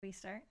We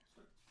start?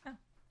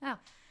 Oh,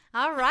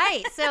 all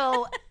right.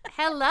 So,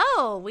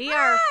 hello. We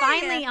are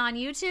finally on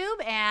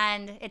YouTube,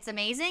 and it's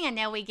amazing. And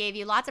now we gave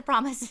you lots of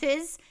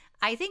promises.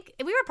 I think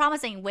we were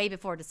promising way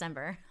before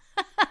December.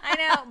 I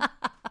know.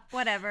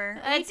 Whatever.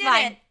 It's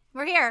fine.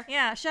 We're here.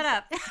 Yeah, shut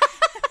up.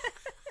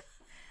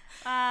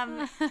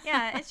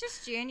 Yeah, it's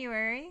just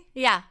January.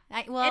 Yeah.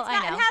 I know. It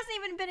hasn't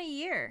even been a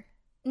year.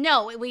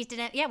 No, we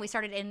didn't. Yeah, we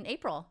started in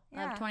April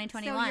of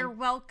 2021. So you're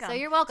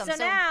welcome. So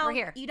now we're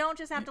here. You don't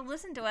just have to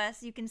listen to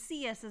us. You can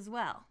see us as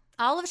well.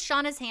 All of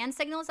Shauna's hand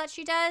signals that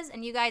she does,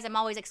 and you guys, I'm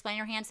always explaining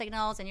her hand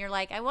signals, and you're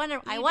like, I want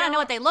to know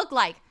what they look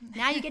like.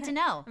 Now you get to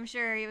know. I'm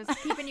sure he was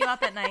keeping you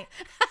up at night.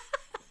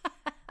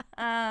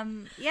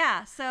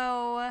 Yeah.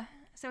 So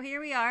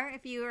here we are.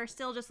 If you are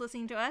still just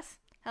listening to us,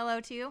 hello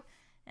to you,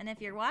 and if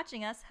you're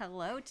watching us,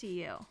 hello to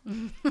you.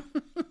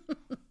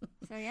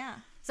 So yeah.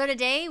 So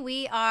today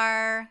we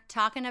are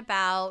talking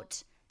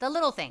about the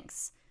little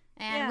things,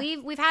 and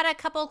we've had a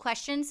couple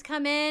questions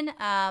come in.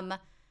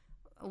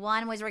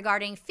 One was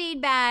regarding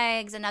feed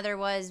bags. Another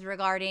was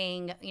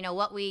regarding,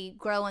 what we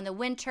grow in the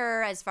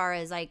winter as far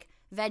as like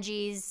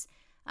veggies.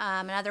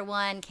 Another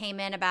one came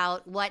in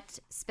about what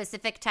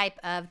specific type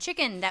of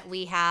chicken that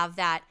we have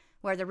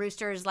where the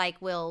roosters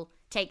will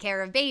take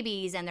care of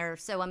babies and they're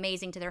so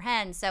amazing to their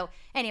hens. So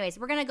anyways,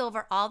 we're going to go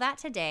over all that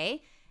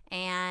today.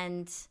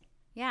 And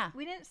yeah.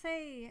 We didn't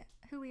say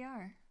who we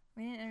are.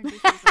 We didn't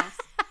introduce ourselves.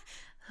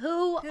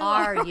 Who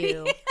are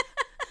you?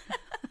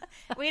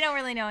 We don't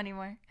really know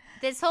anymore.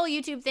 This whole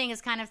YouTube thing is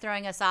kind of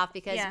throwing us off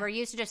because we're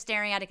used to just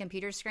staring at a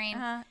computer screen.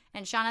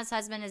 And Shauna's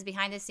husband is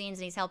behind the scenes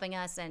and he's helping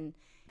us. And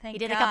he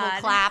did a couple of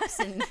claps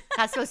and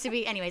that's supposed to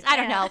be, anyways, I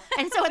don't know.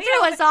 And so it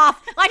threw us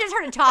off. I just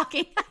heard him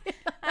talking.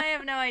 I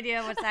have no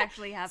idea what's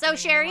actually happening. So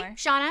Sherry, anymore.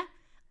 Shauna,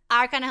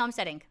 Our Kind of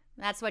Homesteading.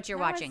 That's what you're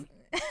watching.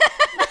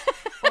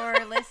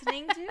 Or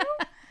listening to.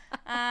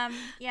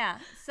 Yeah.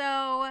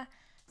 So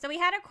we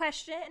had a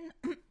question,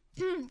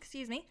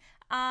 excuse me,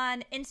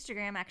 on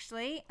Instagram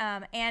actually.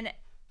 And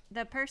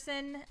the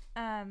person,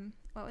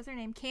 what was her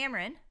name?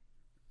 Cameron.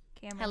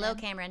 Hello,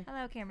 Cameron.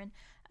 Hello, Cameron.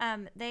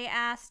 They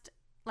asked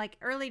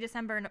early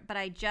December, but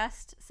I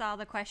just saw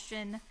the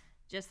question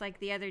just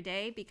the other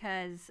day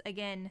because,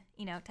 again,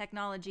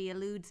 technology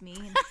eludes me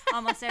in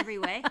almost every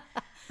way.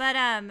 But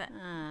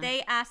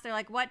they asked, they're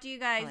like, what do you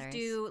guys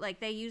do?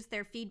 They use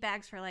their feed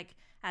bags for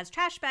as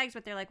trash bags,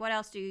 but they're like, what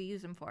else do you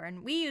use them for?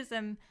 And we use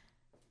them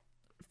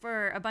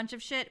for a bunch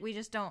of shit. We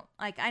just don't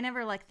I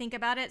never think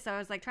about it. So I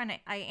was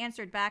I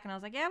answered back and I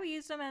was like, yeah, we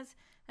use them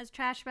as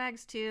trash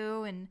bags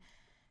too. And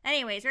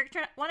anyways, we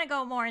want to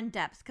go more in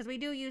depth because we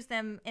do use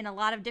them in a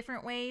lot of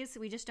different ways.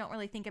 We just don't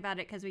really think about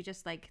it because we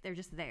just they're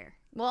just there.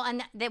 Well,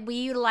 and that we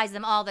utilize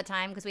them all the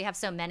time because we have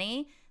so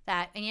many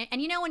that, and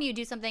when you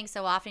do something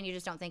so often, you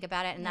just don't think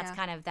about it. And that's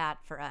kind of that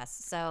for us.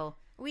 So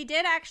we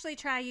did actually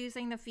try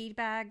using the feed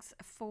bags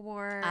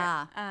for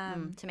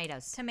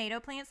tomato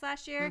plants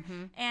last year,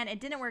 and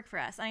it didn't work for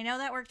us. I know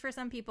that worked for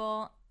some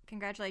people.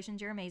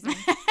 Congratulations, you're amazing.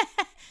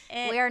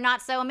 We are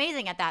not so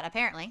amazing at that,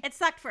 apparently. It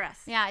sucked for us.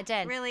 Yeah, it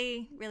did.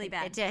 Really, really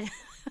bad. It did.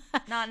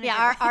 Not in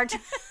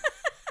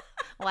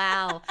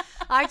wow.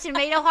 Our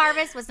tomato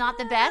harvest was not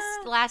the best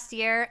last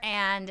year,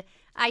 and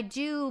I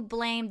do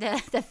blame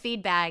the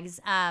feed bags.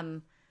 I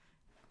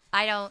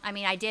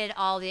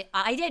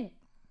did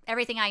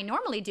everything I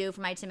normally do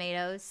for my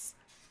tomatoes,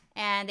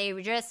 and they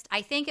were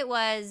I think it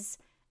was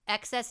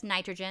excess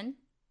nitrogen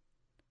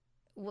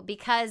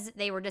because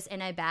they were just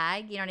in a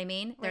bag, you know what I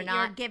mean? Wait,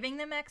 you're giving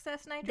them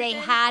excess nitrogen? They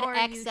had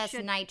excess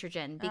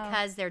nitrogen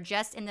because they're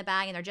just in the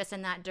bag and they're just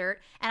in that dirt,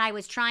 and I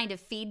was trying to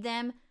feed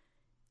them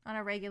on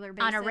a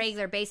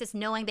regular basis,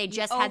 knowing they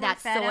just had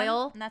that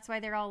soil. And that's why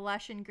they're all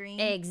lush and green.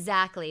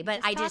 Exactly. But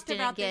I just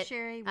didn't get,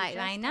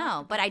 I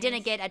know, but I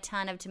didn't get a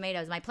ton of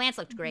tomatoes. My plants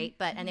looked great,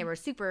 and they were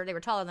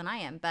taller than I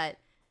am. But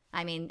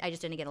I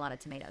just didn't get a lot of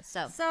tomatoes.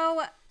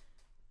 So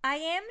I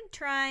am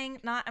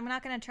trying, I'm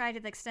not going to try to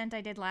the extent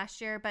I did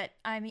last year, but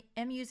I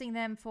am using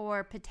them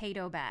for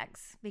potato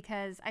bags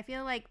because I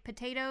feel like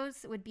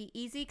potatoes would be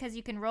easy because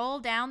you can roll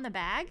down the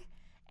bag.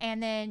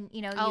 And then,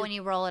 when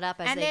you roll it up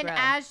as they grow. And then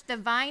as the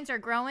vines are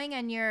growing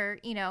and you're,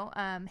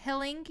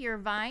 hilling your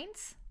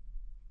vines.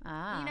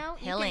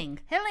 Hilling.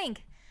 Hilling.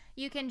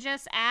 You can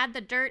just add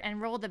the dirt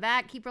and roll the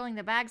bag, keep rolling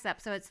the bags up.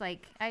 So it's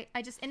I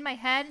just, in my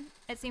head,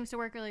 it seems to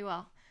work really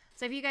well.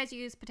 So if you guys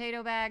use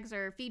potato bags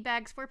or feed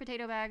bags for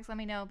potato bags, let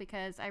me know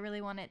because I really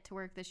want it to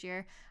work this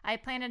year. I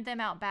planted them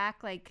out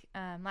back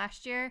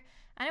last year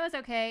and it was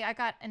okay. I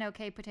got an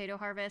okay potato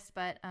harvest,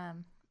 but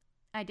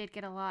I did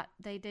get a lot.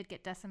 They did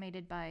get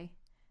decimated by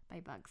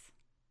bugs.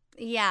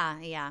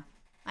 Yeah.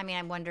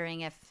 I'm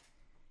wondering if,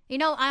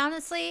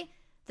 honestly,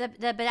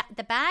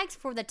 the bags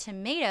for the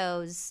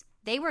tomatoes,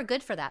 they were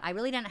good for that. I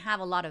really didn't have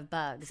a lot of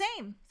bugs.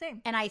 Same.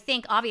 And I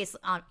think obviously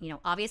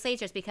it's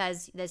just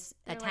because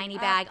a tiny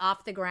bag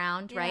off the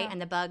ground, right?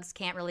 And the bugs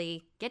can't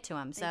really get to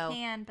them. So they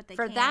can, but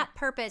for that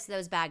purpose,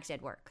 those bags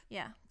did work.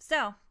 Yeah.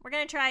 So we're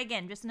gonna try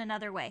again, just in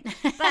another way.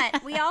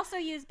 But we also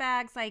use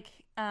bags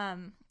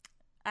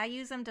I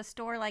use them to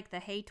store like the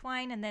hay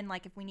twine, and then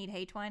like if we need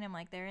hay twine, I'm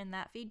like they're in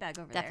that feed bag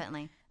over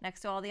Definitely. there,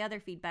 next to all the other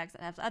feed bags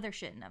that have other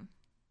shit in them.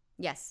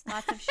 Yes.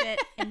 Lots of shit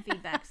in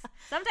feed bags.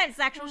 Sometimes it's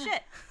actual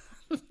shit.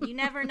 You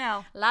never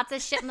know. Lots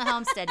of shit in the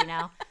homestead, you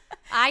know.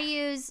 I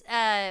use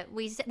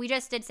we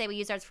just did say we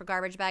use ours for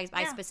garbage bags, but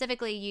I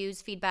specifically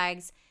use feed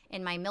bags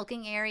in my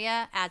milking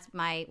area as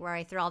where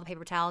I throw all the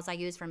paper towels I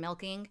use for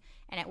milking,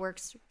 and it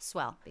works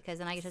swell because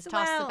then I just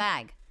toss the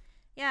bag.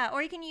 Yeah,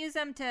 or you can use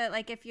them to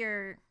like if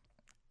you're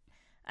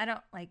I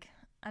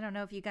don't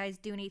know if you guys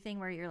do anything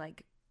where you're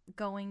like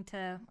going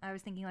to, I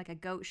was thinking like a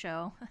goat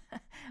show.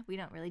 We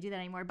don't really do that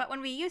anymore. But when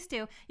we used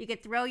to, you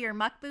could throw your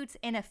muck boots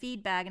in a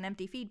feed bag, an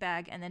empty feed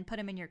bag, and then put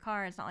them in your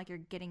car. It's not like you're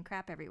getting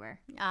crap everywhere.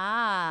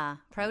 Ah,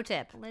 pro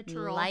tip.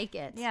 Literal. Like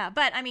it. Yeah,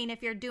 but I mean,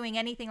 if you're doing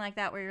anything like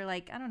that where you're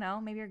like, I don't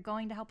know, maybe you're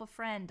going to help a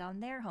friend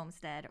on their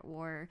homestead,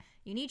 or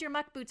you need your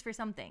muck boots for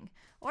something.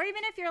 Or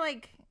even if you're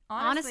like,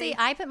 honestly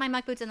I put my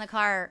muck boots in the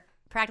car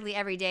practically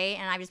every day,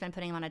 and I've just been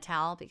putting them on a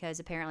towel because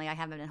apparently I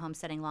haven't been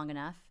homesteading long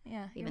enough.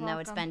 Yeah, even though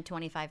it's been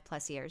 25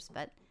 plus years,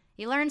 but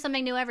you learn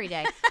something new every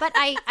day. But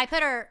I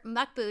put our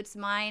muck boots,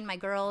 mine, my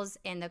girls,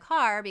 in the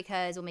car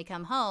because when we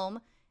come home,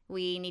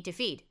 we need to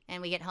feed,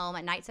 and we get home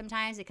at night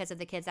sometimes because of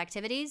the kids'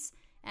 activities,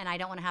 and I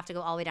don't want to have to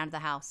go all the way down to the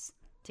house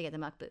to get the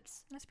muck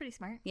boots. That's pretty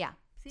smart. Yeah.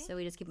 See? So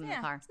we just keep them in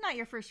the car. It's not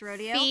your first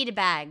rodeo. Feed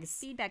bags.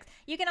 Feed bags.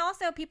 You can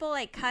also, people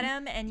like cut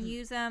them and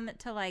use them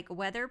to like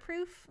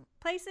weatherproof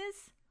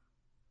places.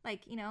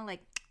 Like, you know,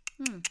 like.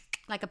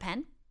 Like a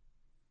pen?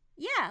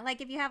 Yeah, like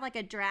if you have like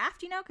a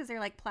draft, you know, because they're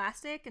like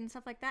plastic and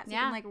stuff like that. So you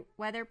can like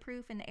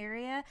weatherproof an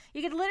area.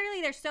 You could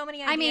literally, there's so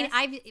many ideas.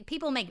 I mean,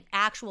 people make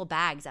actual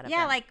bags out of them.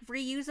 Yeah, like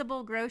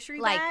reusable grocery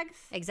bags.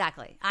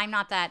 Exactly. I'm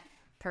not that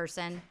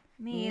person.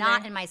 Me either.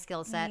 Not in my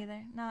skill set. Me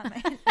either. Not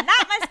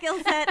my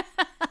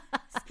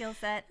skill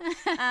set.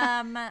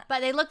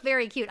 But they look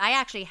very cute. I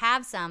actually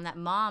have some that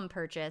Mom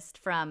purchased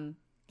from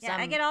some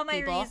I get all my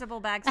people.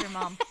 Reusable bags from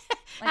Mom.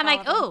 I'm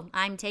like, oh,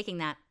 I'm taking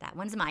that. That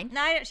one's mine.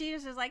 No, she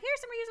just was like, here's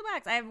some reusable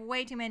bags. I have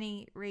way too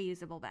many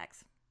reusable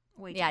bags.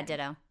 Way too many.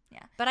 Ditto.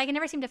 Yeah. But I can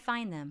never seem to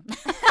find them.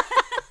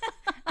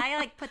 I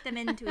like put them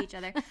into each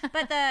other.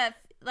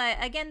 But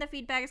again, the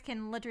feed bags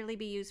can literally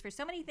be used for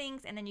so many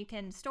things, and then you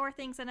can store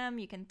things in them.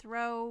 You can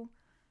throw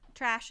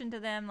trash into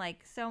them,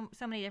 like so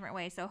many different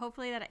ways. So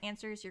hopefully that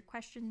answers your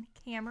question,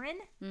 Cameron.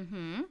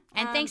 Mm-hmm.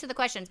 And thanks for the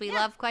questions. We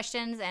love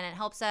questions, and it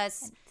helps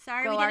us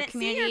Sorry grow we our didn't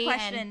community. See your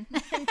question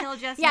until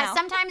just yeah, now.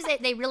 sometimes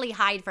they really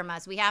hide from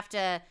us. We have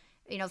to,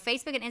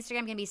 Facebook and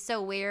Instagram can be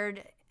so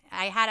weird.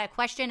 I had a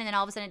question, and then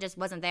all of a sudden it just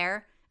wasn't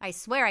there. I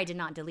swear I did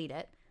not delete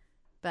it,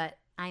 but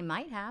I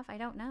might have. I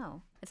don't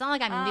know. It's not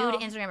like I'm new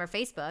to Instagram or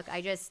Facebook.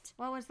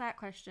 What was that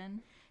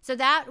question? So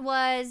that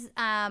was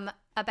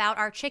about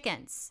our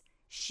chickens.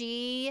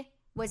 She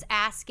was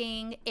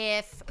asking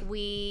if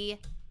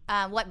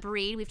what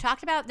breed. We've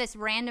talked about this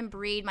random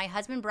breed my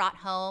husband brought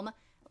home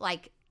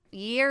like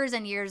years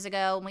and years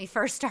ago when we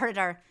first started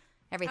our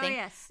everything. Oh,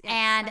 yes.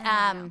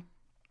 And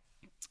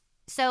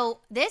so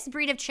this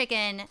breed of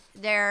chicken,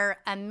 they're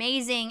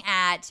amazing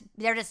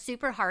they're just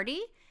super hardy,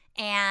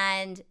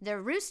 and the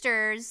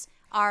roosters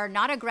are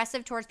not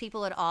aggressive towards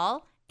people at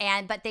all,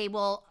 but they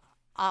will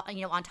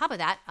on top of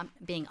that,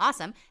 being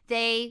awesome,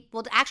 they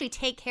will actually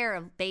take care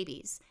of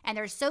babies. And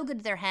they're so good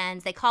to their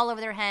hens. They call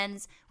over their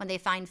hens when they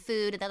find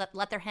food, and they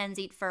let their hens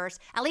eat first.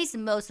 At least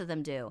most of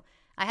them do.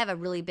 I have a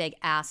really big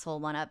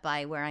asshole one up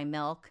by where I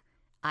milk.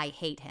 I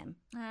hate him.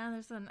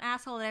 There's an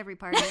asshole at every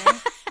party.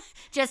 Right?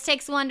 Just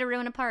takes one to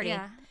ruin a party.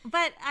 Yeah.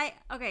 But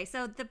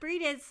so the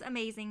breed is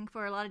amazing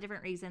for a lot of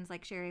different reasons,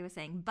 like Sherry was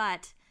saying,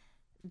 but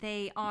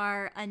they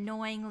are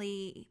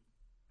annoyingly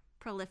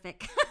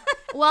prolific.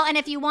 Well, and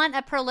if you want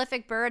a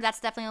prolific bird,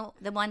 that's definitely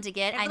the one to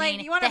get.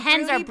 The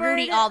hens are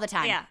broody all the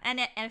time. Yeah, and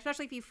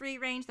especially if you free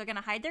range, they're going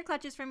to hide their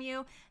clutches from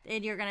you,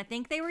 and you're going to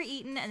think they were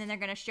eaten, and then they're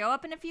going to show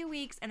up in a few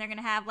weeks, and they're going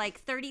to have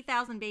like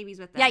 30,000 babies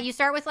with them. Yeah, you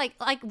start with like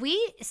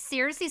we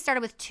seriously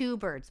started with 2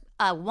 birds,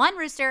 one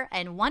rooster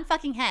and 1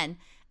 fucking hen,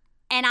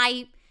 and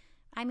I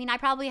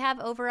probably have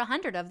over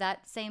 100 of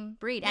that same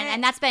breed.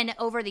 And that's been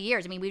over the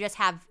years. We just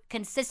have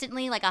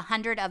consistently like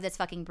 100 of this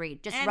fucking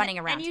breed just running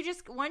around. And you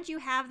just, once you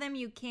have them,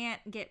 you can't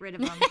get rid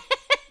of them.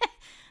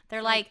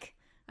 They're like,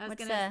 I was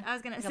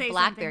gonna say a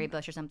blackberry something.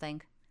 bush or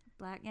something.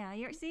 Yeah.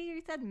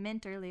 You said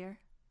mint earlier.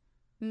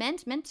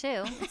 Mint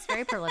too. It's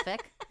very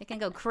prolific. It can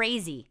go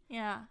crazy.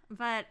 Yeah,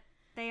 but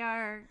they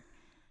are.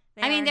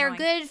 They're annoying.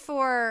 good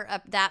for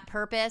that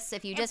purpose.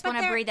 If you just want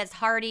a breed that's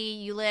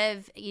hardy,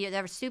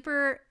 they're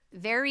super...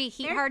 very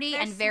heat hardy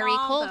and very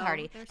cold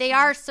hardy. They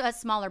are a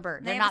smaller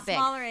bird. They're not big.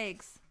 Smaller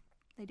eggs.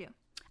 They do.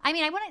 I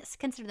wouldn't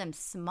consider them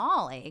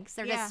small eggs.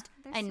 They're just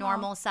a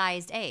normal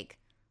sized egg.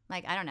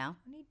 Like, I don't know.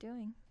 What are you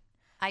doing?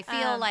 I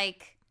feel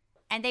like,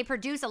 and they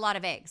produce a lot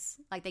of eggs.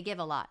 Like, they give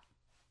a lot.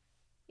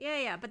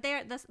 Yeah, but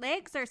the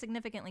eggs are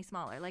significantly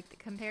smaller, like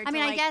compared to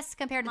I guess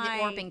compared to the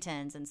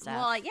Orpingtons and stuff.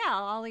 Well, yeah,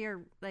 all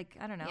your, like,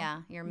 I don't know.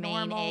 Yeah, your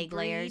main egg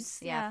layers.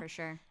 Yeah, for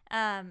sure.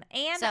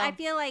 I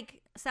feel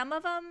like some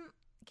of them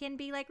can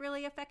be like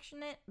really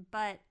affectionate,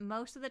 but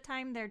most of the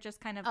time they're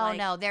just kind of Oh, like,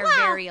 no, they're "Wow!"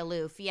 very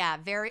aloof. Yeah,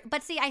 very.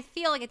 But see, I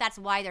feel like that's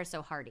why they're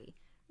so hardy.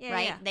 Yeah,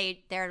 right? yeah.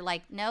 They're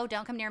like, no,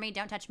 don't come near me,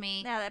 don't touch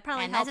me. Yeah, that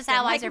probably And helps this is how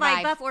them. I Like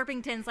survive. my Buff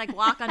Orpingtons like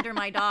walk under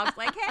my dogs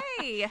like,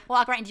 hey.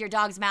 Walk right into your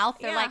dog's mouth.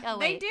 They're Yeah, like, oh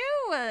wait. they do.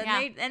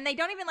 Yeah. And they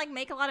don't even like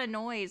make a lot of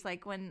noise.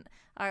 Like when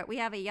we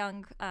have a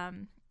young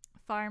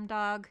farm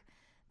dog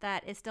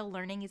that is still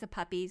learning. He's a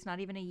puppy. He's not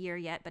even a year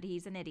yet, but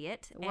he's an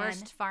idiot.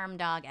 Worst farm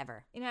dog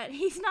ever. You know,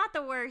 he's not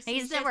the worst.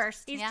 He's the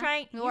worst. He's Yeah,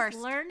 trying. the He's worst.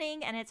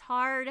 learning, and it's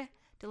hard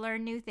to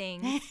learn new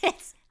things.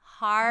 It's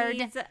hard.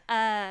 He's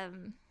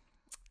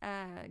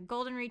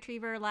golden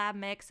retriever lab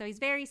mix, so he's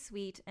very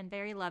sweet and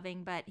very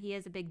loving, but he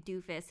is a big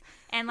doofus,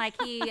 and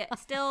like he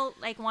still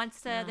like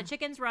wants to the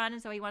chickens run,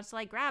 and so he wants to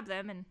like grab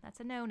them, and that's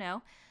a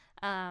no.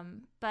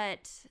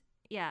 But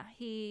yeah,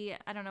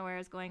 I don't know where I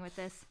was going with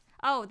this.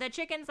 Oh, the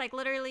chickens like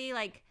literally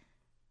like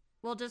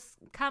will just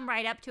come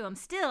right up to him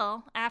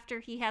still after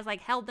he has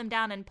like held them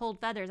down and pulled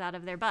feathers out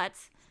of their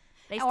butts.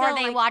 They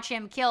like, watch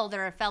him kill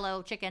their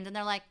fellow chickens, and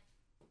they're like,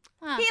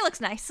 huh. he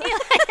looks nice.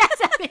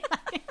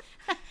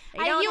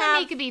 You and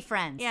me could be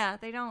friends. Yeah,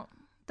 they don't.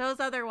 Those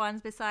other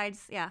ones, besides,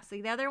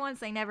 see, the other ones,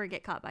 they never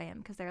get caught by him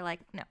because they're like,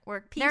 no,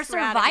 They're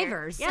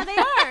survivors. Yeah, they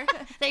are.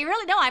 They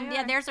really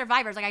know. They're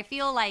survivors. Like, I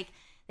feel like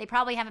they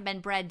probably haven't been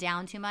bred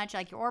down too much.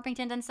 Like your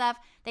Orpingtons and stuff,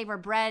 they were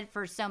bred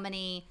for so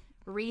many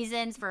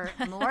reasons, for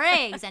more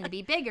eggs and to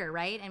be bigger,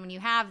 right? And when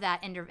you have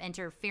that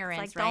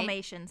interference, It's like right?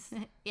 Dalmatians.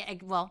 Yeah,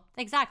 well,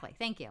 exactly.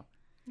 Thank you.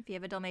 If you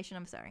have a Dalmatian,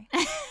 I'm sorry.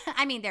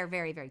 I mean, they're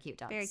very, very cute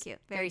dogs. Very cute.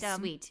 Very Very dumb.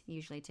 sweet,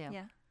 usually, too.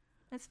 Yeah,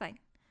 that's fine.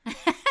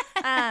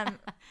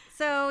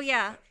 So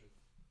yeah,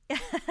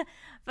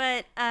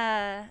 but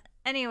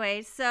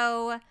anyway,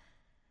 so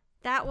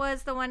that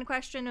was the one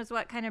question, was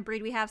what kind of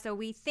breed we have. So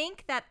we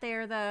think that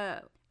they're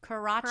the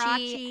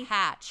Karachi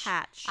Hatch.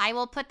 Hatch. I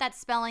will put that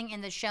spelling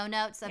in the show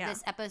notes of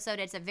this episode.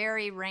 It's a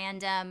very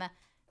random,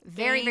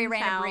 very random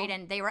fowl. breed,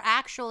 and they were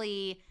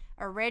actually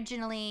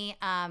originally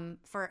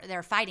for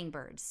their fighting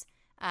birds.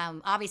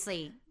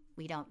 Obviously,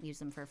 we don't use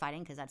them for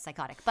fighting because that's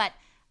psychotic, but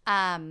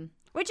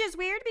which is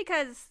weird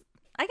because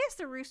I guess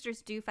the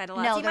roosters do fight a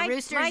lot. No, See, the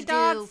roosters my do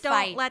dogs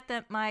fight. don't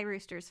let my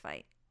roosters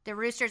fight. the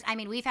roosters. I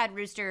mean, we've had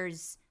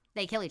roosters;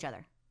 they kill each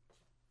other.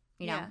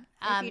 You know,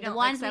 Yeah, if you the don't,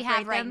 ones like, we have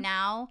separate right them.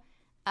 now,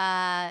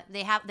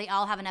 they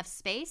all have enough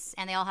space,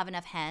 and they all have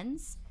enough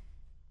hens.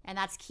 And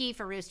that's key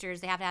for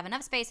roosters. They have to have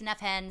enough space, enough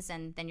hens,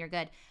 and then you're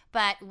good.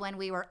 But when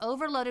we were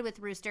overloaded with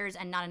roosters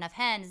and not enough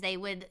hens, they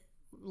would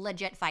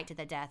legit fight to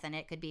the death, and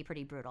it could be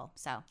pretty brutal.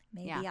 So,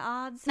 May yeah. the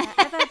odds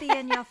ever be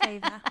in your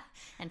favor.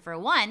 And for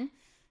one,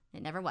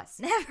 it never was.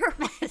 Never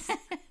was.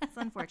 It's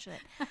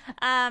unfortunate.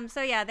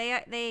 So yeah,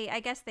 they I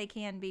guess they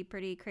can be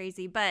pretty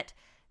crazy, but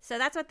so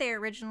that's what they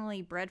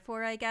originally bred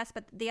for, I guess.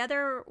 But the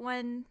other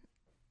one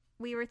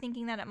we were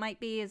thinking that it might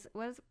be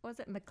was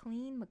it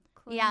McLean?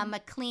 Yeah,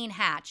 McLean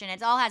Hatch, and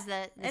it all has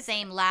the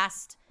same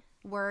last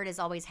word is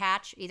always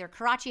Hatch, either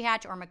Karachi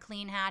Hatch or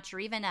McLean Hatch, or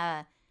even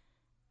a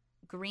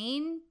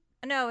green.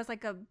 No, it was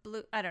like a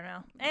blue. I don't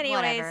know. Anyways,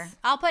 Whatever.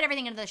 I'll put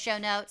everything into the show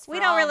notes. we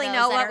for don't all really those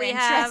know that what are we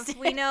have. interested.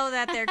 We know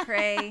that they're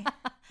cray.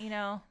 You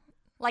know.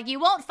 Like, you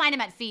won't find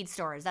them at feed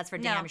stores. That's for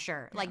No. damn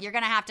sure. Like, you're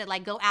gonna have to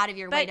like go out of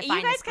your way But to you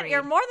find guys this breed.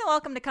 you're more than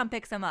welcome to come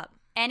pick some up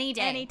Any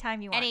day,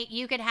 anytime you want.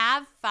 You could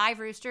have 5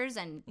 roosters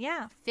and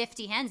Yeah.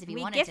 50 hens if you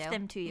We wanted gift to.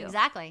 them to you.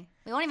 Exactly.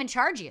 We won't even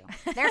charge you.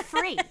 They're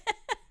free.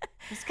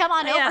 Just come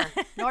on Yeah.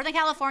 over, Northern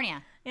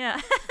California. Yeah.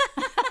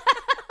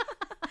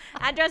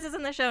 Address is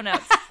in the show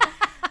notes.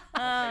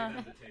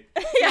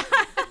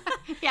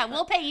 Yeah,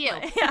 we'll pay you.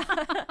 Yeah.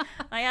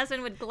 My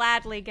husband would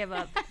gladly give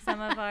up some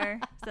of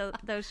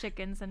those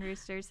chickens and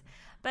roosters.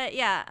 But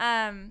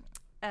yeah,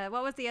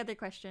 what was the other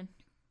question?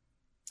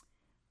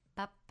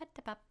 I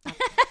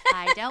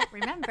don't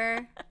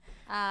remember.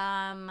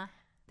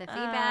 The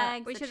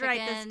feedback. We should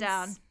write this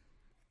down.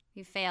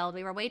 You failed.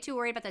 We were way too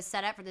worried about the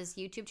setup for this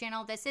YouTube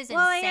channel. This is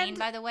Well, insane, and-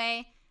 by the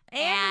way.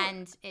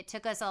 And it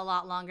took us a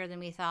lot longer than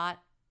we thought.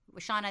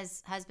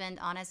 Shauna's husband,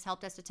 Honest,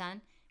 helped us a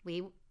ton.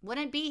 We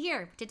wouldn't be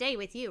here today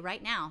with you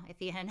right now if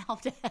he hadn't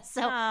helped us.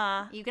 So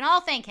you can all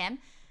thank him.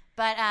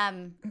 But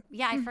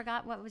yeah, I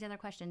forgot what was the other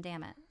question.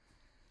 Damn it.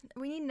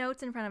 We need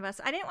notes in front of us.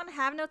 I didn't want to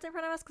have notes in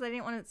front of us because I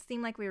didn't want it to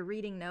seem like we were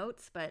reading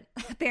notes, but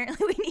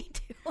apparently we need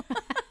to.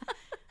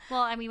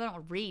 Well, I mean, we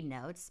don't read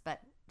notes,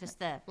 but just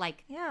the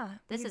like. Yeah.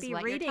 This we'd is be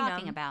what you're reading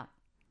talking them. about.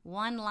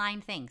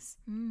 One-line things.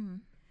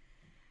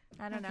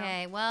 I don't know.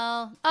 Okay,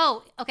 well,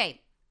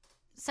 okay.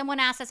 Someone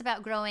asked us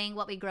about growing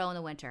what we grow in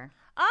the winter.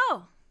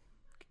 Oh.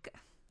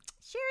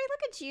 Sherry, look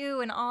at you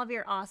and all of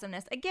your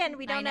awesomeness. Again,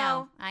 we don't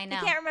know. I know.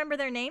 We can't remember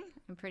their name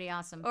I'm pretty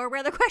awesome. or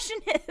where the question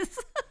is.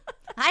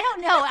 I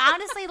don't know.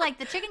 Honestly, like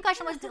the chicken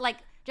question was like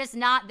just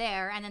not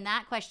there, and then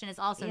that question is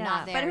also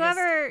not there. But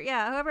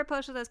whoever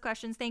posted those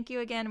questions, thank you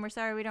again. We're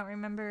sorry we don't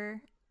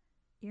remember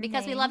your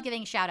because we name. love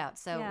giving shout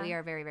outs, so Yeah. we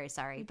are very, very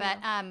sorry. We But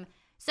do.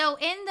 so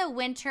in the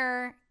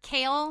winter,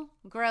 kale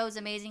grows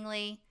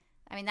amazingly.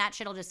 I mean, that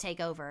shit'll just take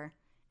over,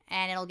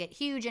 and it'll get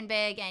huge and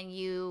big, and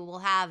you will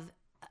have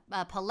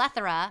a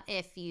plethora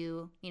if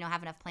you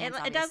have enough plants.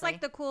 It does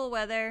like the cool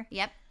weather.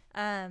 Yep.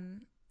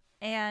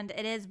 And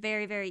it is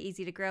very, very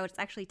easy to grow. It's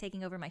actually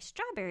taking over my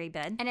strawberry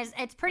bed. And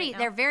it's pretty. Right now.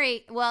 They're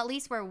very well. At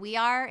least where we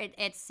are,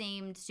 it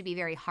seems to be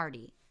very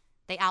hardy.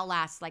 They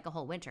outlast like a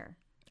whole winter.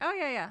 Oh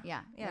yeah.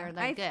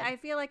 They're good. I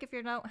feel like if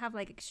you don't have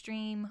like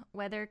extreme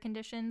weather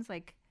conditions,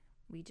 like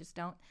we just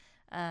don't.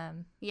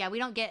 Yeah, we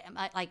don't get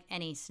like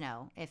any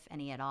snow, if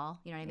any at all.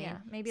 You know what I mean? Yeah,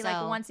 maybe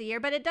like once a year,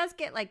 but it does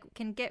get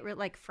can get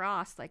like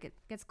frost, like it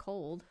gets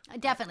cold.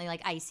 Definitely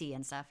like icy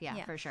and stuff.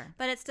 Yeah, for sure.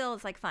 But it's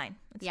like fine.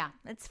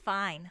 It's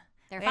fine.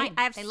 They're fine.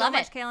 I have they so love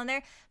much it. kale in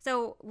there.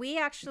 So we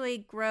actually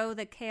grow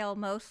the kale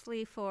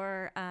mostly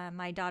for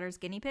my daughter's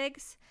guinea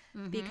pigs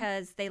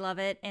because they love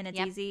it and it's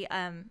easy.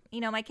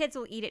 My kids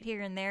will eat it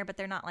here and there, but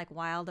they're not like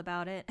wild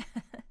about it.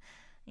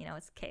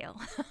 It's kale.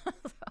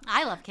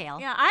 I love kale.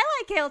 Yeah, I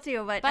like kale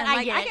too, but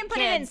I can put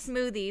it in kids.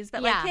 smoothies.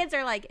 But like kids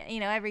are like,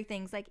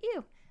 everything's like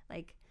ew.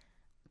 Like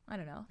I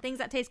don't know, things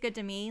that taste good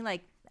to me.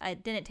 Like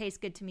it didn't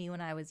taste good to me when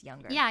I was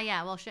younger.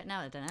 Yeah. Well, shit,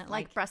 no, it didn't.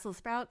 Like Brussels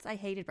sprouts. I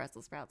hated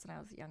Brussels sprouts when I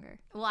was younger.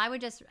 Well, I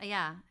would just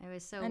it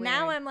was so. And weird.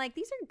 now I'm like,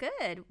 these are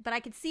good, but I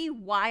could see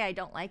why I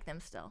don't like them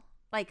still.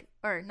 Like,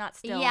 or not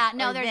still. Yeah,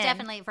 no, or there's then.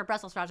 definitely for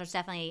Brussels sprouts. There's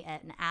definitely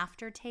an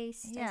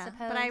aftertaste. Yeah, I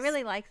suppose. but I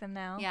really like them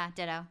now. Yeah,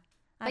 ditto.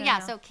 I But don't yeah,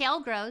 know. so kale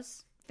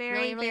grows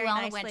really very well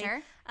nicely. in the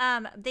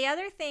winter. The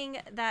other thing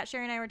that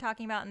Sherry and I were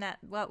talking about, and that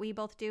what we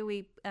both do,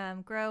 we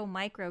grow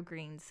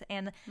microgreens,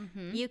 and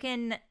you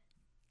can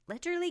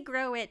literally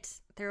grow it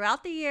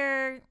throughout the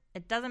year.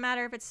 It doesn't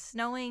matter if it's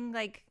snowing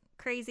like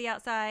crazy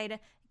outside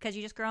because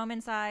you just grow them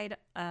inside.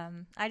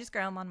 I just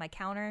grow them on my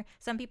counter.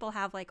 Some people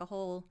have like a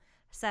whole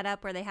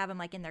setup where they have them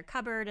like in their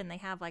cupboard and they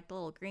have like the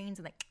little greens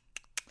and they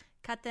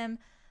cut them.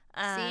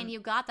 See, and you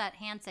got that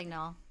hand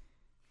signal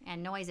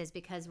and noises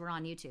because we're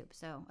on YouTube.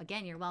 So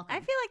again, you're welcome.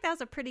 I feel like that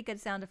was a pretty good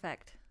sound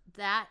effect.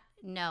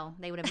 No,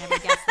 they would have never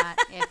guessed that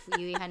if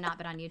you had not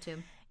been on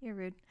YouTube. You're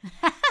rude.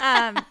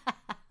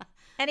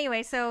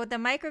 Anyway, so the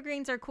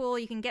microgreens are cool.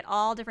 You can get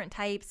all different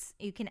types.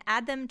 You can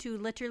add them to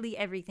literally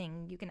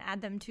everything. You can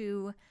add them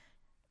to,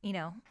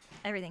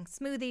 everything.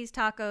 Smoothies,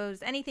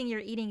 tacos, anything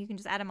you're eating, you can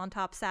just add them on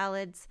top,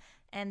 salads.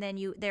 And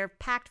then they're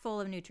packed full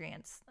of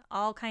nutrients,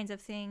 all kinds of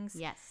things.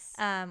 Yes.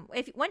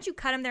 Once you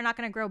cut them, they're not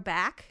going to grow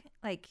back.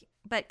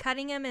 But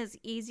cutting them is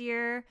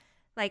easier.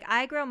 Like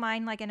I grow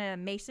mine like in a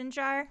mason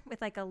jar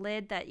with like a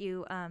lid that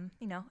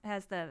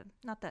has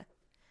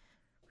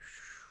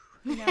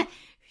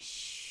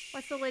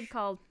what's the lid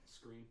called?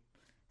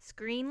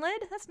 Screen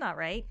lid? That's not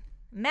right.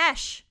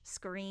 Mesh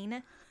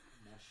screen.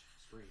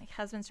 My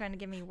husband's trying to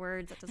give me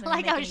words that doesn't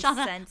like make how any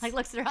Shauna sense.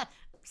 looks around.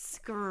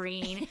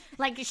 Screen.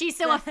 Like she's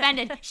so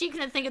offended. She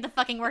couldn't think of the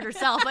fucking word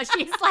herself, but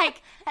she's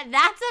like,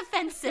 that's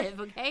offensive,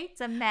 okay?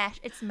 It's a mesh.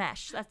 It's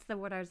mesh. That's the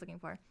word I was looking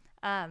for.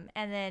 And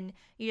then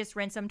you just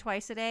rinse them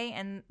twice a day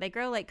and they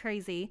grow like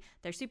crazy.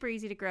 They're super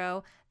easy to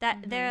grow.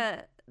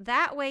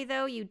 That way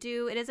though,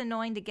 it is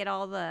annoying to get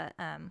all the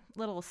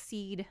little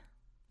seed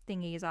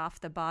thingies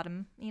off the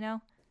bottom,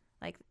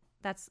 Like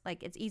that's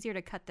like it's easier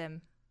to cut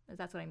them.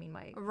 That's what I mean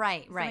by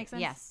right. Does that make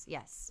sense?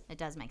 Yes, it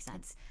does make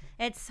sense.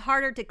 It's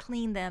harder to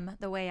clean them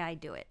the way I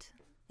do it.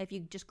 If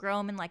you just grow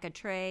them in like a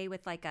tray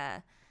with like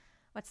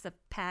what's the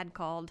pad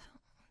called?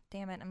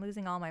 Damn it, I'm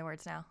losing all my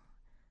words now.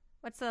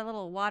 What's the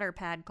little water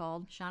pad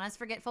called? Shauna's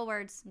forgetful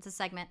words. It's a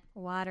segment.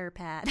 Water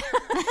pad.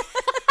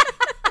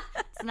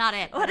 It's not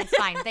it, but it's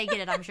fine. They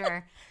get it, I'm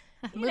sure.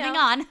 Moving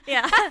on.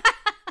 Yeah.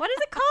 What is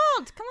it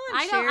called? Come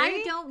on,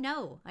 Sherry. I don't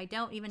know. I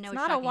don't even know. It's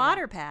what not you're a talking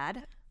water about.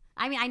 pad.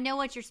 I mean, I know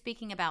what you're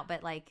speaking about,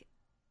 but like,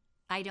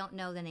 I don't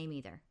know the name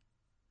either.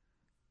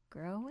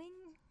 Growing?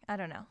 I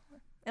don't know.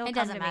 It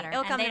doesn't matter.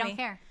 And they don't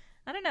care.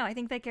 I don't know. I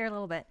think they care a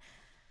little bit.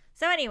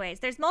 So anyways,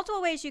 there's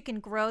multiple ways you can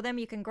grow them.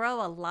 You can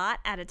grow a lot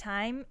at a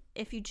time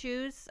if you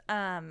choose.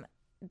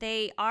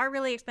 They are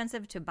really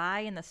expensive to buy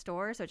in the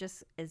store, so it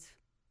just is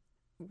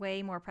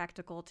way more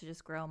practical to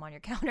just grow them on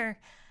your counter.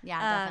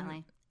 Yeah,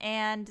 definitely.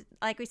 And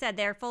like we said,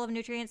 they're full of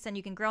nutrients and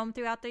you can grow them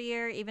throughout the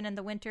year, even in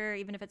the winter,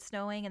 even if it's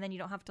snowing. And then you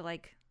don't have to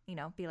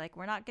be like,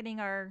 we're not getting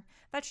our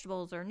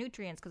vegetables or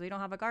nutrients because we don't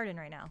have a garden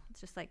right now. It's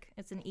just like,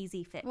 it's an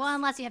easy fix. Well,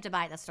 unless you have to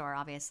buy it at the store,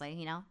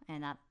 obviously,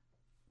 and that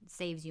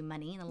saves you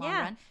money in the long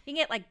run. You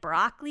can get like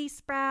broccoli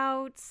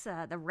sprouts,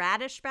 the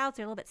radish sprouts.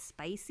 They're a little bit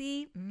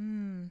spicy.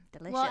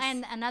 Delicious. Well,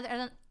 and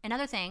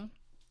another thing,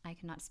 I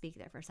cannot speak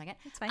there for a second.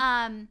 It's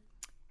fine.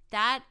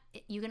 That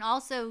you can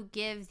also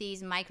give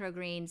these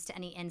microgreens to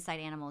any inside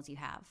animals you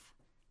have.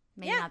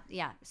 Maybe not.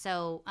 Yeah.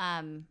 So,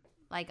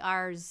 like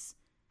ours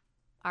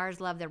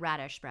love the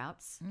radish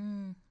sprouts.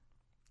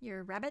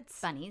 Your rabbits?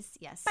 Bunnies,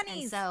 yes.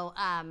 Bunnies. And so,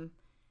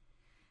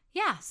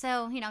 yeah.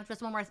 So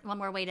just one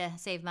more way to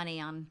save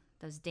money on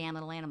those damn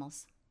little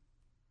animals.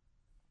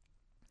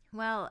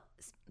 Well,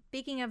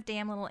 speaking of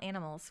damn little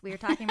animals, we were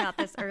talking about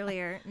this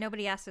earlier.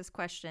 Nobody asked this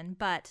question,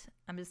 but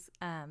I'm just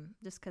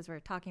because we're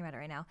talking about it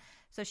right now.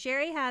 So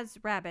Sherry has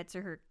rabbits,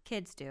 or her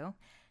kids do.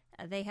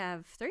 They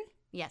have 3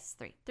 Yes,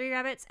 3. 3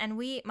 rabbits, and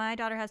my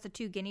daughter has the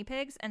 2 guinea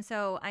pigs, and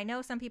so I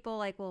know some people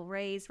like will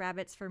raise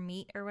rabbits for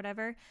meat or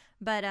whatever,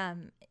 but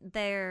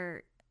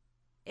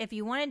if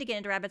you wanted to get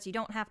into rabbits, you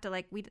don't have to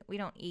like we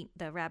don't eat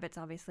the rabbits,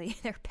 obviously.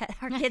 They're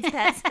our kids'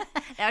 pets.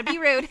 That would be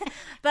rude.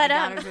 But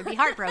my daughters would be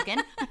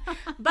heartbroken.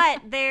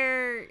 But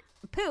their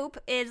poop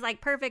is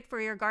like perfect for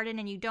your garden,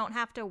 and you don't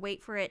have to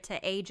wait for it to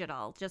age at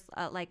all. Just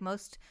like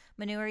most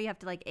manure, you have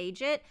to like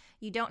age it.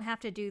 You don't have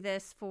to do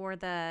this for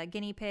the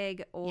guinea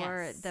pig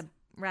or the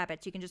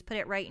rabbits. You can just put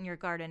it right in your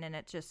garden, and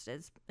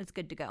it's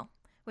good to go,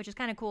 which is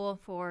kind of cool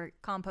for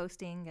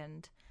composting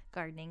and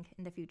gardening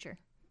in the future.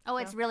 Oh,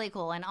 it's really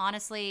cool. And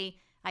honestly,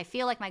 I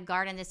feel like my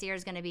garden this year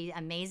is going to be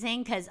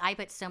amazing because I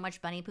put so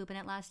much bunny poop in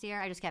it last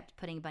year. I just kept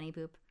putting bunny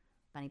poop,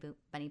 and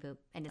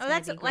it's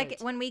that's be great. Like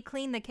when we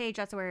clean the cage.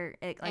 That's where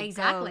it like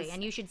exactly goes.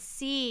 And you should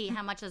see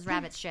how much those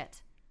rabbits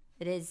shit.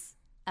 It is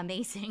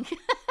amazing.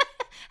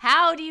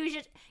 How do you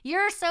shit?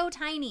 You're so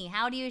tiny.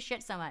 How do you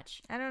shit so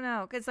much? I don't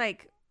know, because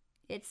like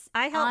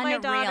I help my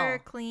daughter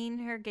clean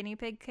her guinea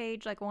pig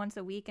cage like once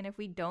a week, and if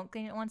we don't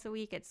clean it once a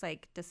week, it's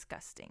like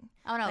disgusting.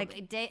 Oh no,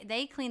 like,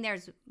 they clean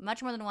theirs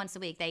much more than once a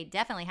week. They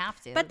definitely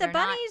have to. But the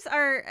bunnies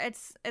are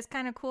it's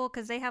kind of cool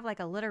because they have like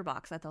a litter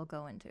box that they'll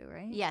go into,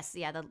 right? Yes,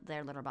 yeah,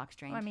 their litter box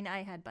drained. Well, I mean,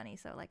 I had bunnies,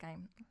 so like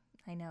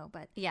I know,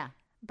 but yeah,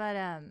 but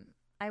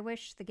I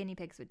wish the guinea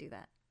pigs would do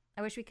that.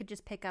 I wish we could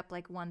just pick up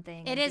like one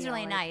thing. It is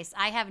really nice.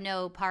 I have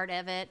no part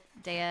of it.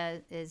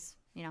 Dea is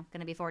going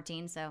to be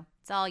 14, so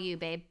it's all you,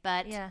 babe.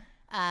 But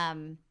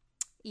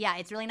yeah,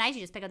 it's really nice.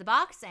 You just pick up the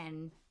box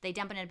and they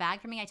dump it in a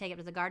bag for me. I take it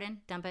to the garden,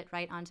 dump it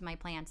right onto my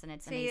plants, and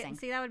it's amazing.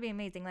 See, that would be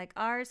amazing. Like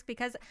ours,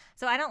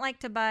 so I don't like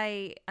to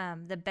buy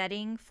the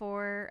bedding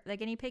for the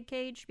guinea pig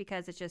cage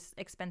because it's just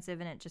expensive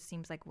and it just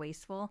seems like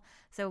wasteful.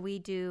 So we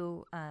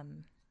do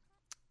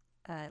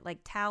like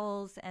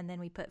towels, and then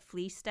we put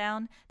fleece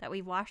down that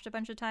we've washed a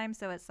bunch of times,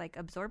 so it's like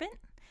absorbent.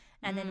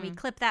 And then we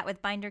clip that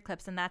with binder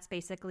clips, and that's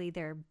basically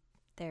their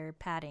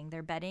padding,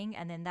 their bedding,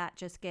 and then that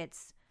just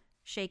gets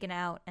shaken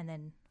out and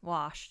then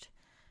washed.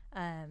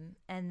 And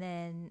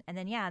then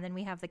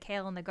we have the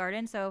kale in the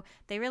garden, so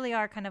they really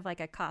are kind of like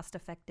a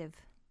cost-effective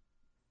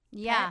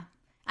pet.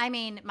 I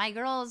mean, my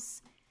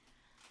girls,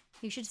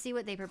 you should see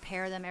what they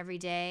prepare them every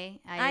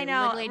day. I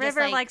know.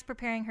 River likes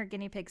preparing her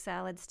guinea pig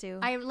salads too.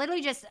 I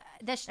literally it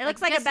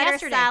looks like a better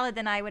salad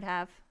than I would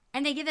have.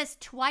 And they give this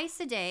twice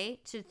a day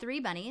to 3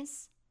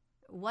 bunnies.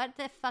 What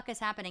the fuck is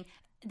happening?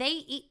 They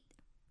eat.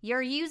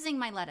 You're using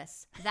my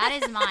lettuce. That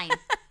is mine.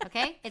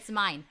 Okay? It's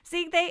mine.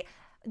 See,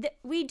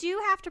 we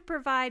do have to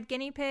provide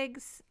guinea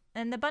pigs,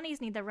 and the bunnies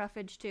need the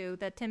roughage too,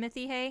 the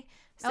Timothy hay.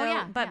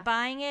 So,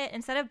 buying it,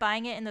 instead of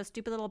buying it in those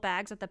stupid little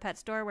bags at the pet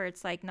store where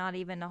it's like not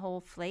even a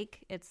whole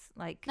flake, it's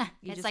like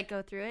you just like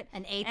go through it.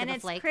 An eighth of a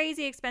flake. And it's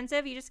crazy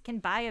expensive. You just can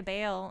buy a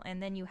bale,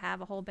 and then you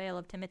have a whole bale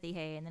of Timothy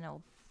hay, and then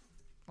it'll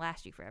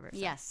last you forever. So.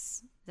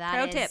 Yes.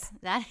 Tip.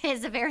 That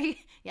is a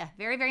very,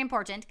 very, very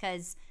important,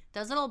 because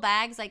those little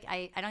bags, like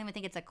I don't even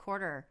think it's a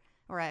quarter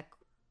or a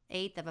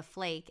eighth of a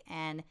flake,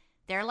 and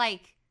they're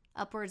like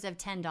upwards of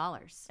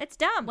 $10. It's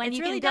dumb. When it's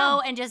you really can dumb.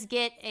 go and just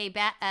get a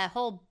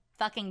whole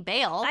fucking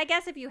bale. I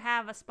guess if you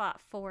have a spot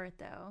for it,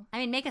 though. I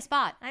mean, make a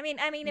spot. I mean,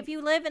 if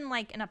you live in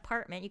like an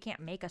apartment, you can't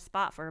make a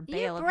spot for a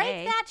bale of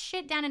hay. You break that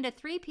shit down into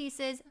 3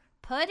 pieces.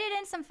 Put it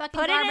in some fucking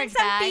garbage bags. Put it in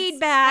some feed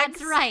bags.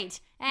 That's right.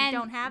 And you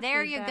don't have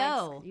there feed you bags.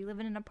 go. You live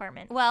in an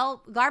apartment.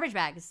 Well, garbage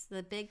bags,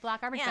 the big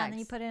black garbage bags. Yeah, and then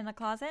you put it in a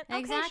closet.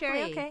 Exactly. Okay,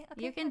 Sherry. Okay.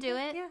 You can do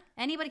it. Yeah.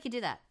 Anybody can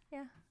do that.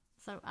 Yeah.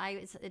 So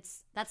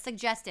that's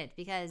suggested,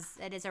 because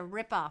it is a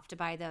ripoff to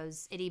buy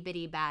those itty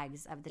bitty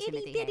bags of the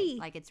Timothy hay.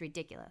 Like, it's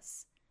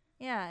ridiculous.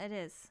 Yeah, it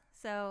is.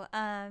 So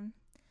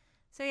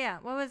yeah.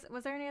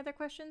 Was there any other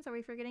questions? Are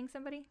we forgetting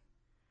somebody?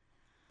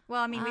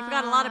 Well, I mean, we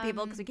forgot a lot of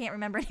people because we can't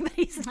remember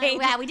anybody's name.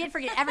 Yeah, we did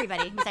forget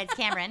everybody besides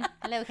Cameron.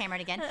 Hello,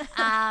 Cameron, again.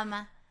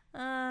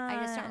 I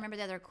just don't remember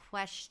the other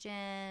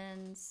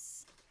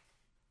questions.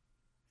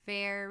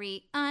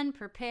 Very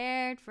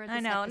unprepared for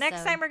this episode.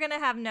 Next time we're going to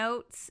have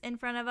notes in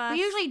front of us.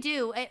 We usually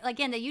do.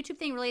 Again, the YouTube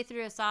thing really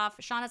threw us off.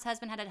 Shauna's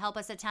husband had to help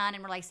us a ton,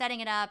 and we're like setting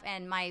it up,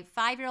 and my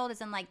 5-year-old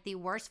is in like the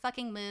worst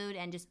fucking mood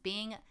and just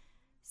being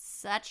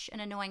such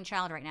an annoying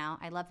child right now.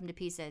 I love him to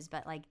pieces,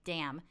 but like,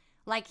 damn.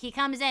 Like, he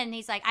comes in and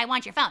he's like, I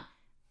want your phone.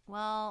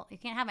 Well, you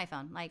can't have my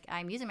phone. Like,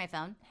 I'm using my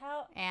phone.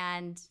 How?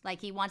 And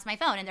like, he wants my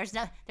phone, and there's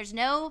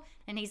no,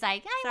 and he's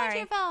like, I want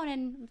your phone,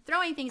 and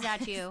throwing things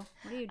at you.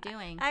 What are you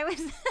doing?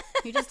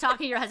 You're just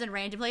talking to your husband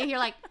randomly. You're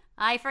like,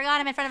 I forgot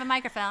I'm in front of a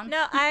microphone.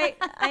 No,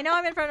 I know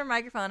I'm in front of a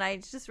microphone. I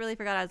just really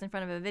forgot I was in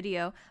front of a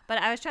video. But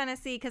I was trying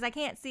to see, because I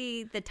can't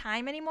see the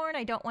time anymore, and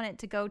I don't want it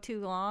to go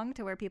too long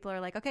to where people are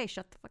like, okay,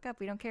 shut the fuck up.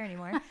 We don't care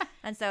anymore.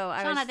 And so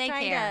I was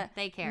trying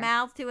to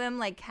mouth to him,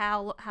 like,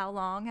 how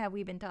long have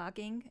we been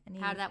talking? And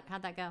how'd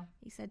that go?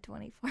 He said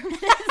 24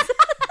 minutes.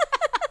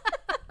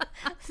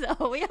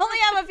 So we only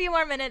have a few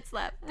more minutes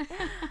left.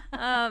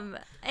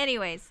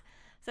 Anyways.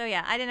 So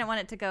yeah, I didn't want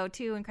it to go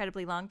too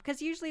incredibly long,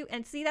 because usually,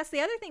 and see, that's the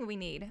other thing we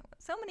need.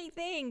 So many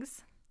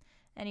things.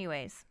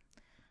 Anyways,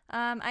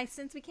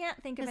 Since we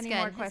can't think of That's any good.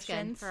 more That's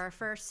questions good.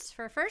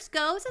 For our first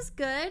goes is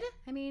good.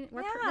 I mean,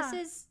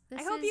 this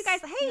I hope you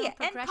guys and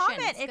progression.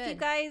 comment It's if good. you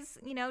guys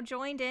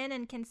joined in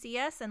and can see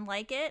us and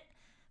like it.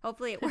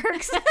 Hopefully it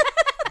works.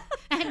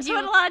 And you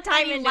put a lot of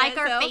time and you into like it,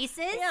 our so,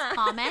 faces. yeah.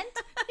 Comment.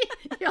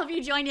 If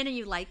you joined in and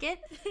you like it.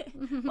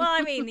 Well,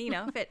 I mean,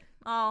 if it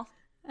all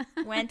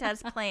went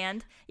as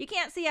planned. You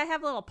can't see I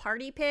have a little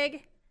party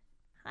pig.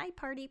 Hi,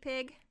 party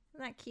pig.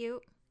 Isn't that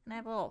cute? And I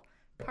have a little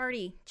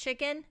party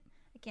chicken.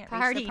 I can't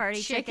reach the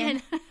party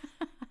chicken.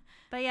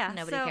 But yeah.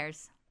 Nobody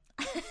cares.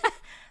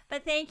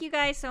 But thank you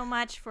guys so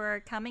much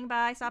for stopping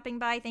by.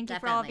 Thank you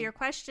for all of Definitely. your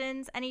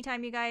questions.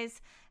 Anytime you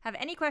guys have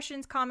any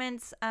questions,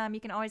 comments,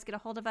 you can always get a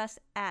hold of us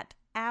at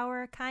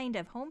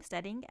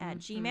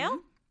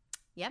ourkindofhomesteading@gmail.com.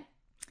 Yep.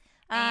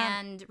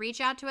 And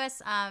reach out to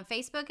us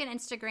Facebook and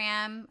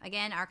Instagram.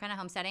 Again, Our Kind of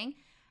Homesteading.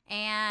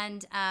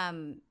 And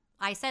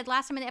I said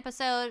last time in the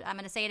episode, I'm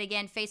going to say it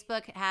again.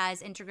 Facebook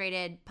has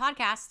integrated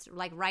podcasts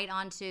right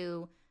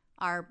onto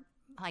our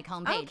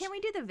homepage. Oh, can we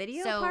do the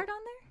video So- part on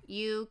there?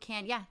 You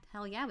can,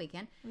 hell yeah, we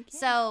can. We can.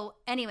 So,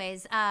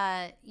 anyways,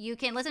 you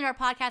can listen to our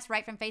podcast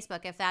right from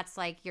Facebook if that's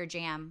your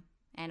jam,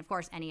 and of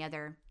course, any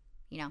other,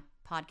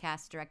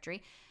 podcast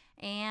directory.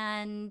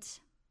 And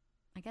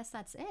I guess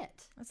that's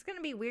it. It's going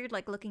to be weird,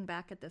 looking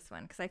back at this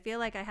one, because I feel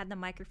like I had the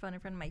microphone in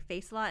front of my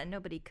face a lot, and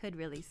nobody could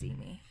really see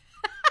me.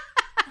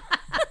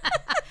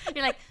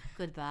 You're like,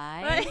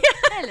 goodbye,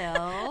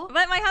 hello.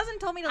 But my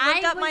husband told me to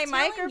lift up my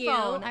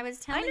microphone. I was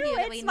telling know, you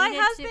that it's we my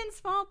needed husband's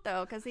fault,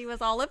 though, because he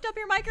was all, lift up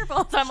your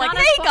microphone. So I'm like,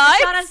 Shauna's hey,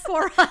 guys. Shauna's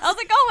poor How's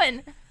it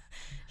going?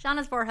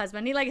 Shauna's poor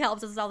husband. He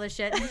helps us with all this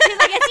shit. And she's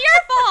like, it's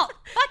your fault.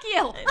 Fuck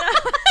you.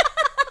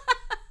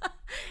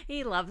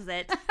 He loves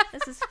it.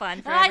 This is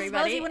fun for I everybody.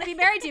 suppose he wouldn't be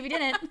married to if he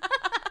didn't.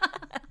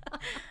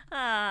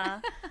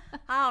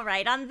 All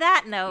right. On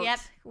that note, Yep.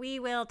 we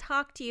will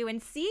talk to you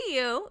and see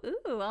you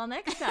all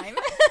next time.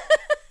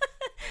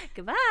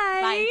 Goodbye.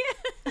 Bye.